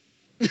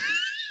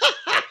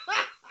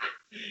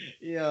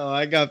 Yo,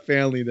 I got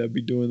family that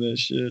be doing that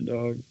shit,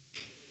 dog.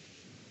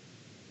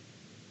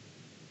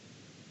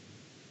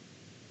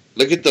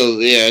 Look at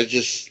those. Yeah,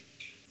 just.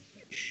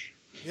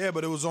 Yeah,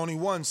 but it was only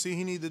one. See,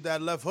 he needed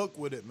that left hook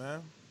with it,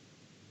 man.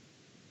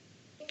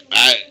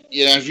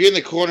 If you're in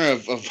the corner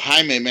of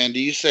Jaime, man, do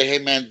you say, hey,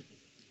 man,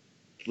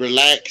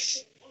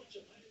 relax?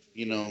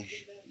 You know,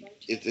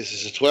 this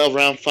is a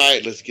 12-round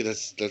fight. Let's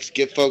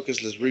get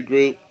focused. Let's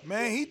regroup.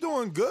 Man, he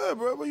doing good,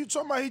 bro. What you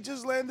talking about? He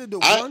just landed the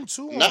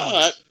 1-2.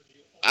 No,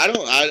 I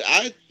don't.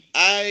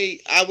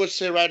 I would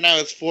say right now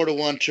it's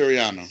 4-1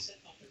 Terriano.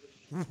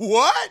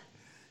 What?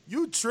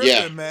 You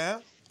tripping,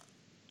 man?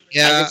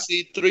 Yeah, I can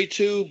see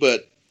 3-2,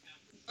 but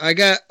I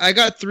got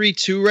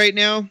 3-2 right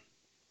now.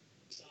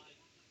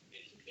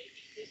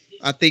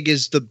 I think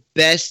is the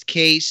best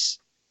case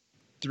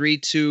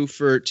 3-2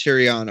 for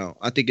Terriano.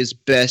 I think is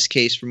best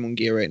case for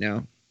Munguia right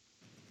now.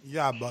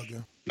 Yeah,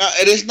 bugging. No,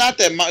 it is not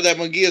that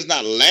Munguia's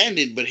not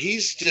landing, but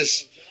he's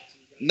just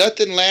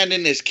nothing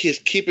landing is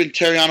keeping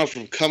Terriano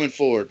from coming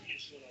forward.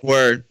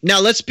 Word. Now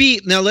let's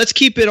keep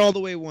it all the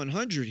way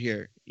 100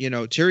 here. You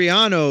know,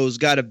 Terriano's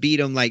got to beat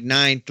him like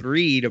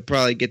 9-3 to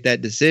probably get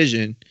that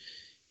decision.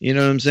 You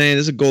know what I'm saying?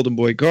 This is a Golden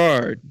Boy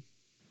card.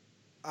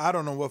 I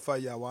don't know what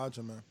fight y'all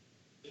watching, man.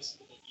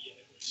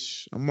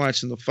 I'm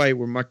watching the fight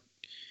where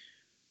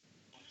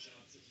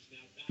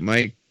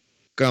Mike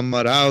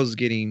Camarao's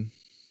getting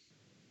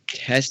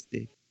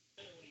tested.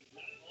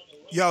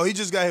 Yo, he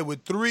just got hit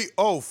with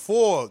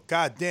 3-4.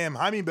 God damn,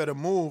 Jaime better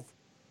move.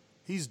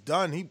 He's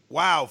done.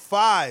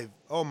 5.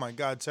 Oh my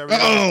God, Terriano.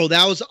 Oh,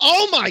 that was.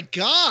 Oh my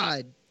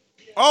God.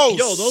 Oh,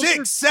 yo,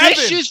 6, 7.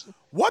 Vicious.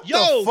 What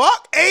the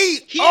fuck?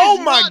 8.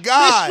 Oh my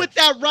God. With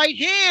that right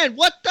hand.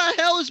 What the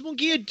hell is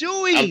Munguia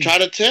doing? I'm trying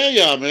to tell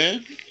y'all,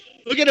 man.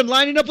 Look at him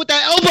lining up with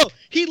that elbow.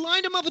 He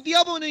lined him up with the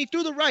elbow and then he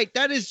threw the right.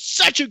 That is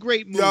such a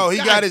great move. Yo, he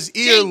got his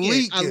ear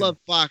leaking. I love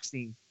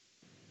boxing.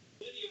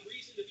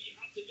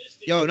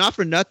 Yo, not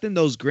for nothing,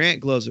 those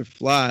Grant gloves are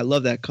fly. I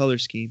love that color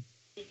scheme.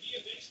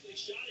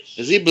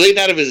 Is he bleeding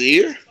out of his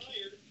ear?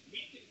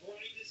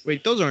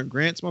 Wait, those aren't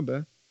Grants. My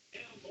bad.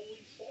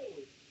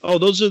 Oh,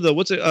 those are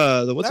what's it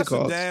called? That's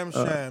a damn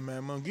shame,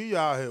 man. Munguia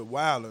out here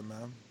wilding,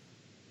 man.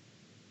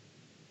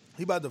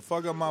 He about to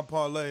fuck up my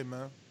parlay,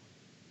 man.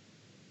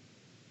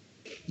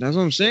 That's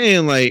what I'm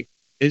saying. Like,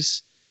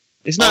 it's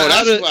not.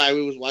 That's why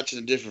we was watching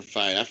a different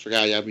fight. I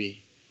forgot y'all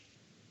be.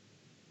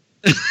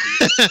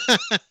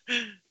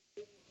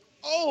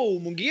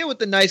 Oh, Munguia with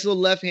the nice little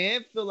left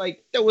hand. Feel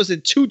like there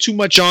wasn't too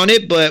much on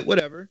it, but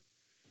whatever.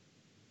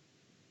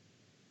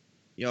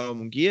 Yo,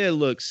 Munguia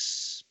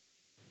looks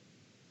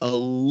a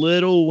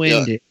little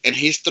winded. Yeah, and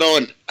he's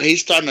starting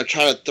to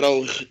try to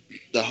throw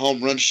the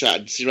home run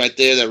shot. See right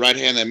there, that right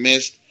hand that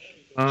missed?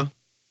 Huh?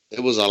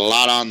 There was a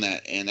lot on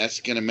that, and that's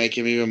going to make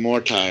him even more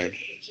tired.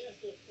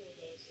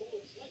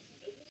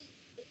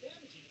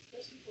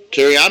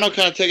 Terriano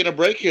kind of taking a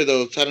break here,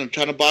 though. Trying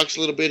to box a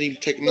little bit. He's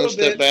taking a little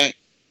step back.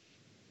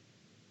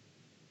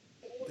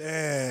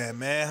 Damn,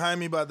 man.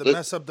 Jaime about to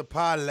mess up the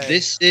parlay.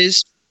 This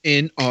is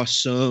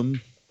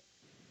awesome.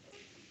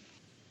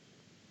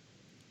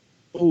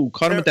 Oh,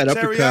 caught him with that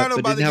uppercut,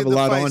 but didn't have a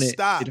lot on it.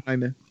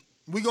 Jaime.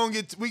 We gonna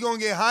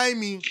get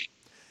Jaime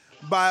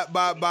by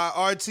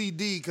RTD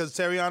because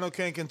Terriano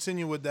can't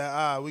continue with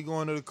that. We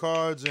going to the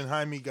cards and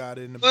Jaime got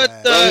it in the bag.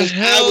 What the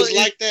hell? I was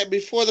like that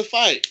before the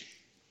fight.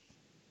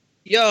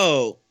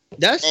 Yo,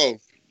 that's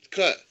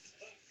cut.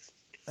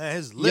 Man,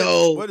 his lip.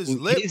 What is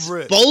lip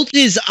rip? Both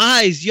his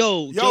eyes,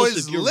 Joseph,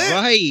 his you're lip,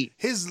 right.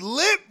 His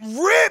lip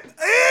rip.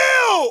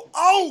 Ew!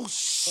 Oh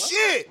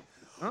shit!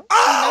 Huh?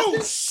 Oh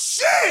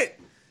shit!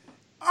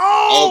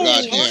 Oh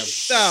God damn!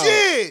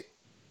 Shit!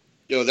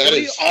 Yo, that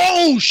is.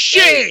 Oh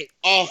shit!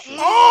 Awful.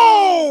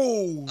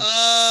 Oh!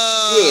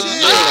 Good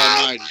Lord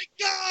Almighty! My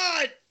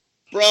God!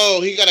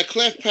 Bro, he got a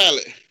cleft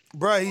palate.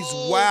 Bro, he's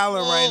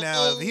wilding right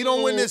now. If he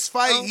don't win this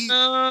fight,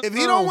 if he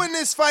don't win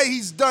this fight,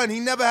 he's done.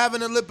 He never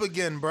having a lip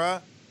again, bro.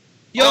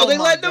 Yo, they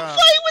let him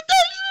fight with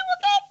that.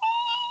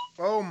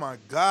 Oh my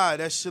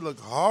God, that shit look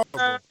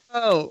horrible.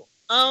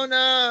 Oh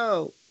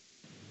no.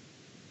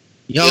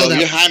 Yo,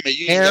 you're Jaime.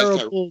 You gotta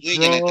start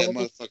winking at that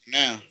motherfucker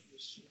now.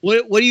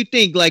 What do you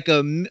think? Like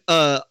a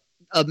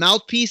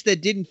mouthpiece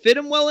that didn't fit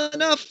him well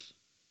enough?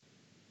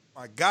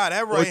 My God,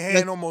 that right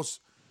hand almost.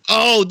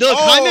 Oh, look,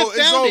 Jaime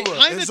found it.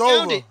 Jaime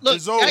found it. Look,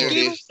 it's over.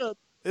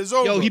 It's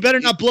over. Yo, he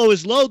better not blow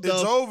his load, though.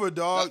 It's over,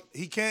 dog.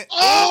 He can't.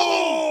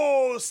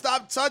 Oh,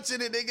 stop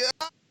touching it, nigga.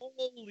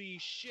 Holy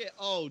shit.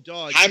 Oh,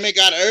 dog. Jaime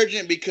got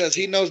urgent because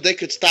he knows they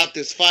could stop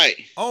this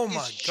fight. Oh,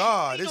 my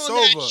God. It's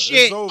over.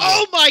 It's over.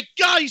 Oh, my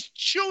God. He's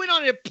chewing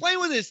on it, playing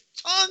with his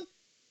tongue.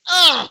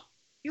 Ah.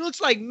 He looks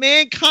like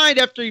Mankind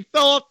after he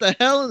fell off the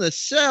Hell in a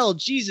Cell.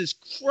 Jesus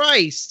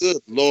Christ. Good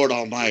Lord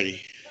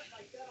Almighty.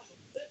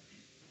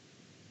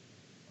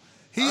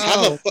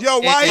 Why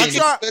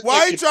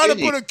he trying to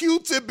put a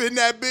Q-tip in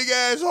that big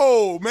ass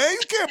hole, man? You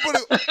can't put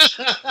it.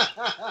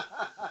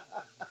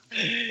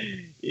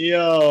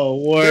 Yo,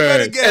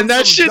 word. And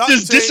that shit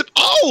just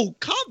Oh,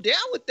 calm down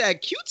with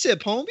that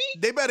Q-tip, homie.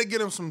 They better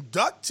get him some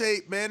duct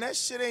tape, man. That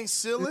shit ain't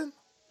sealing.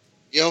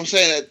 You know what I'm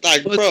saying?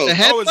 Like, bro.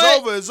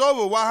 It's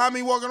over. Why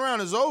Jaime walking around?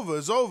 It's over.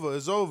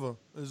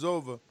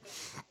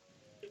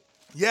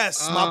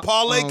 Yes, my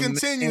parlay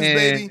continues,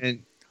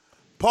 baby.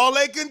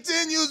 Parlay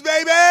continues,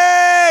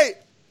 baby.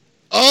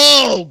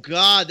 Oh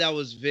God, that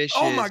was vicious.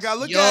 Oh my God,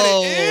 look at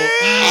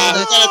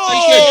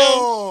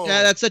it.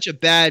 That's such a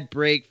bad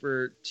break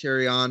for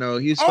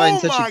Terriano. He was fighting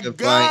such a good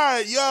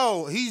fight.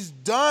 Yo, he's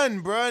done,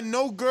 bro.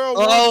 No girl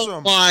wants him.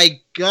 Oh my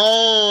God.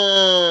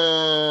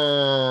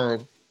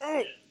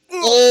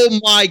 Oh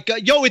my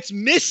God. Yo, it's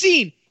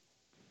missing.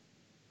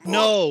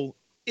 No.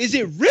 Is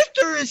it ripped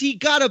or has he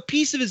got a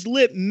piece of his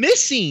lip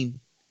missing?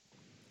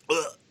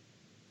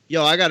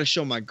 Yo, I got to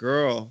show my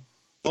girl.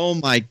 Oh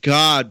my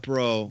God,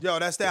 bro. Yo,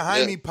 that's that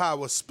Jaime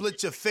power.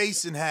 Split your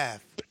face in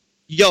half.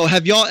 Yo,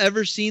 have y'all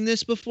ever seen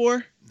this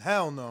before?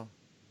 Hell no.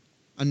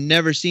 I've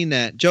never seen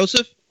that.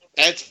 Joseph?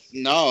 That's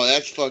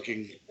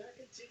fucking.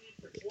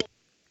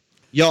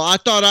 Yo, I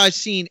thought I'd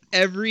seen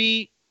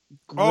every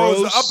gross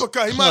it was the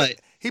uppercut.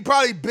 He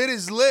probably bit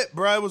his lip,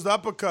 bro. It was the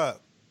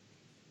uppercut.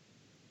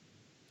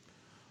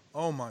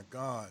 Oh my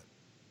God.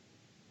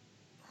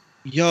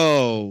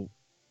 Yo.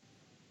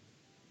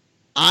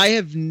 I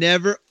have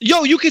never.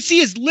 Yo, you can see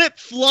his lip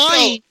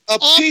flying. Yo, a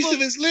piece of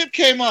his lip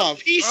came off.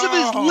 A piece of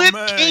his lip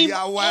came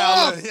off.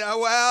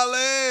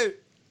 Wildin'.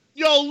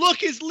 Yo, look,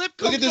 his lip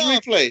comes off. Look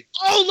at this replay.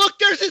 Oh, look,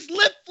 there's his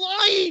lip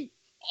flying.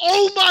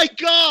 Oh my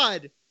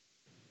God.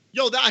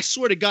 Yo, I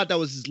swear to God, that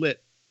was his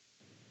lip.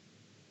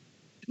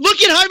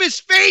 Look at Jaime's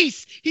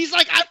face. He's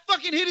like, I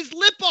fucking hit his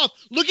lip off.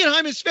 Look at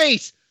Jaime's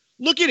face.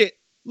 Look at it.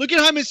 Look at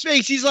Jaime's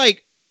face. He's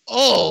like,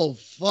 oh,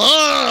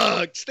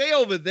 fuck. Stay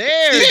over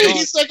there. Yeah,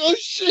 he's like, oh,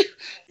 shit.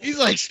 He's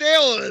like, stay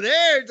over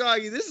there,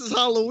 doggy. This is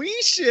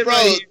Halloween shit, bro.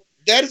 Right?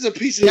 That is a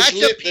piece of his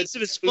lip. That's a piece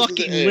of his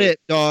fucking lip,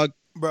 dog.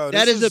 Bro,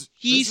 that is a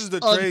piece of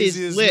his lip. This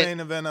is the craziest main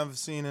event I've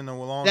seen in a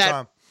long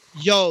time.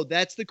 Yo,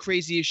 that's the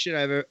craziest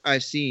shit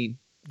I've seen.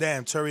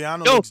 Damn,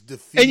 Terriano looks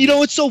defeated. And you know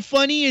what's so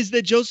funny is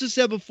that Joseph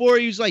said before,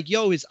 he was like,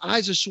 yo, his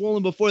eyes are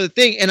swollen before the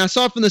thing. And I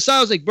saw it from the side.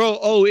 I was like, bro,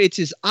 it's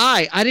his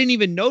eye. I didn't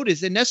even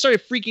notice. And that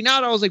started freaking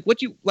out. I was like,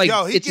 what you, like,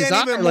 yo, he it's can't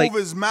his even eye. move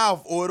his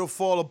mouth or it'll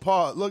fall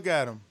apart. Look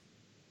at him.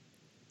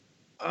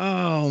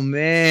 Oh,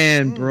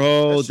 man,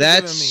 bro.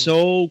 That's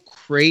so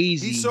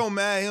crazy. He's so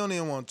mad, he don't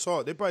even want to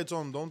talk. They probably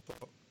told him, don't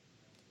talk.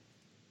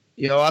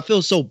 Yo, I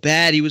feel so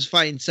bad. He was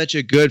fighting such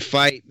a good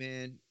fight,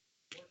 man.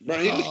 Bro,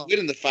 he looked good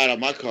in the fight on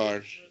my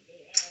card.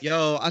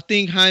 Yo, I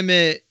think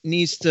Jaime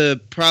needs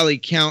to probably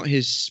count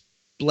his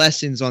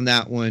blessings on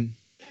that one.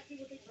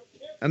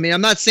 I mean,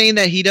 I'm not saying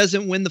that he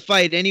doesn't win the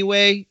fight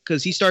anyway,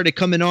 because he started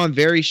coming on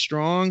very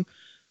strong,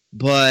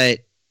 but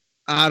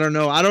I don't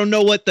know. I don't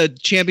know what the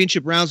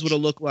championship rounds would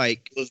have looked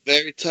like. It was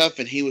very tough,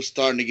 and he was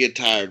starting to get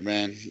tired,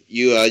 man.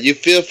 You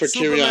feel for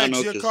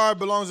Tyrion. Your card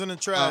belongs in the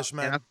trash,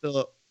 man.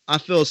 I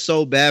feel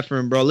so bad for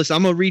him, bro. Listen,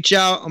 I'm gonna reach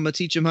out. I'm gonna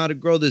teach him how to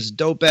grow this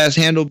dope ass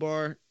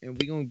handlebar, and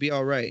we gonna be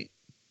all right.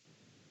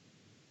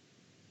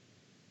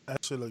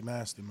 That shit look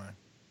nasty, man.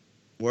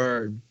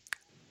 Word.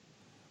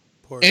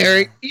 Poor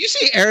Eric, guy. you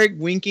see Eric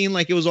winking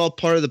like it was all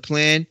part of the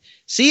plan.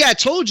 See, I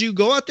told you,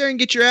 go out there and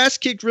get your ass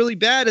kicked really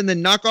bad and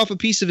then knock off a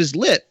piece of his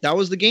lip. That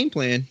was the game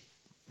plan.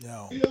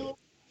 Yo,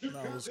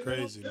 that was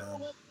crazy,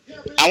 man.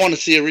 I want to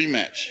see a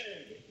rematch.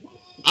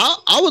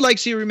 I would like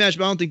to see a rematch,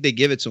 but I don't think they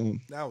give it to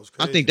him. That was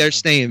crazy. I think they're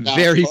staying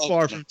very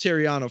far from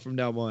Tyriano from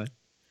now on.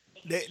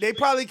 They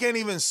probably can't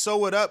even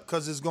sew it up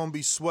because it's going to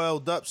be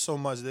swelled up so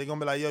much. They're going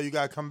to be like, yo, you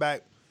got to come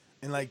back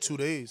in like 2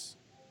 days.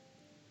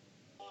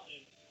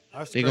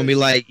 They're going to be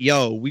like,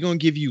 yo, we're going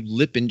to give you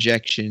lip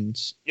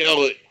injections.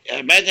 Yo,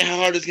 imagine how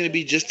hard it's going to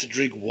be just to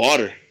drink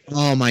water.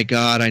 Oh, my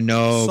God. I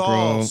know,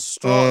 bro.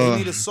 Straw.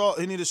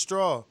 He need a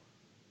straw.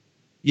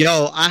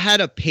 Yo, I had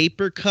a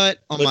paper cut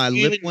on my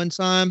lip one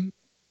time.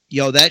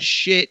 Yo, that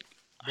shit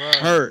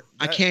hurt.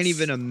 I can't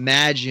even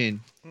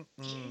imagine.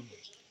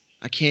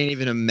 I can't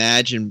even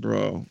imagine,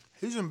 bro.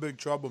 He's in big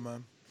trouble,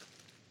 man.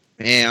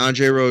 Man,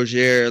 Andre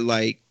Rozier,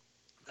 like,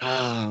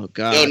 oh,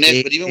 God. Yo,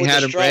 Nick, but even with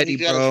the straw, ready,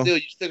 you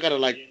still got to,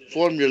 like,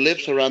 form your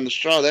lips around the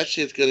straw. That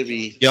shit's going to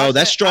be... Yo,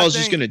 that straw is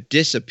just going to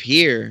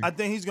disappear. I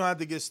think he's going to have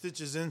to get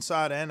stitches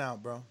inside and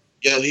out, bro.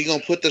 Yo, he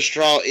going to put the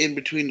straw in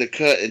between the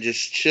cut and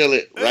just chill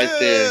it right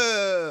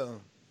there.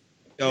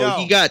 Yo,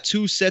 he got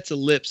 2 sets of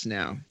lips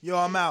now. Yo,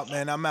 I'm out,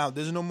 man. I'm out.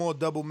 There's no more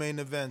double main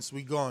events.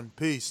 We gone.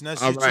 Peace.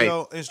 Next All right.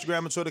 Instagram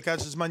and Twitter. Catch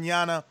us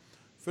mañana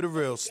for the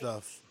real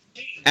stuff.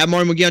 At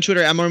Martin McGee on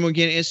Twitter. At Martin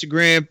McGee on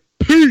Instagram.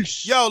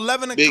 Peace. Yo,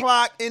 11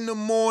 o'clock in the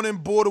morning.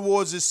 Border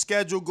Wars is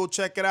scheduled. Go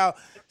check it out.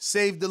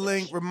 Save the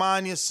link.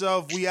 Remind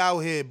yourself we out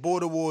here.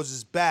 Border Wars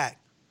is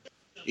back.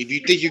 If you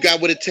think you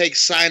got what it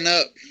takes, sign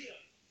up.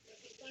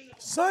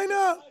 Sign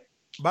up.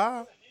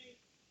 Bye.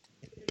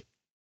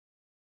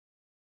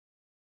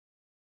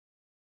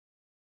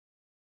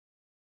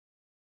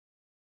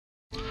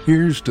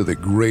 Here's to the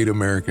great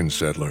American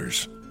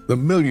settlers, the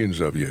millions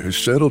of you who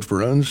settled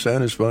for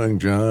unsatisfying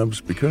jobs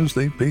because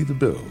they pay the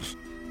bills.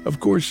 Of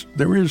course,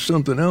 there is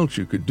something else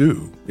you could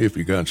do if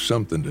you got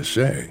something to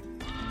say.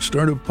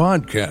 Start a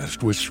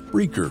podcast with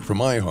Spreaker from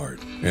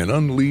iHeart and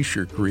unleash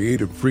your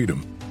creative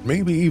freedom.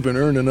 Maybe even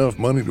earn enough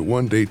money to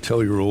one day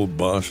tell your old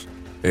boss,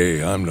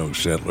 hey, I'm no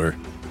settler,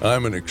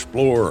 I'm an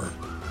explorer.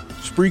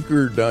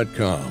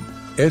 Spreaker.com,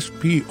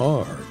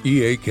 Spreaker.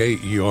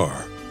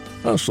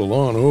 Hustle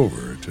on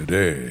over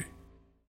today.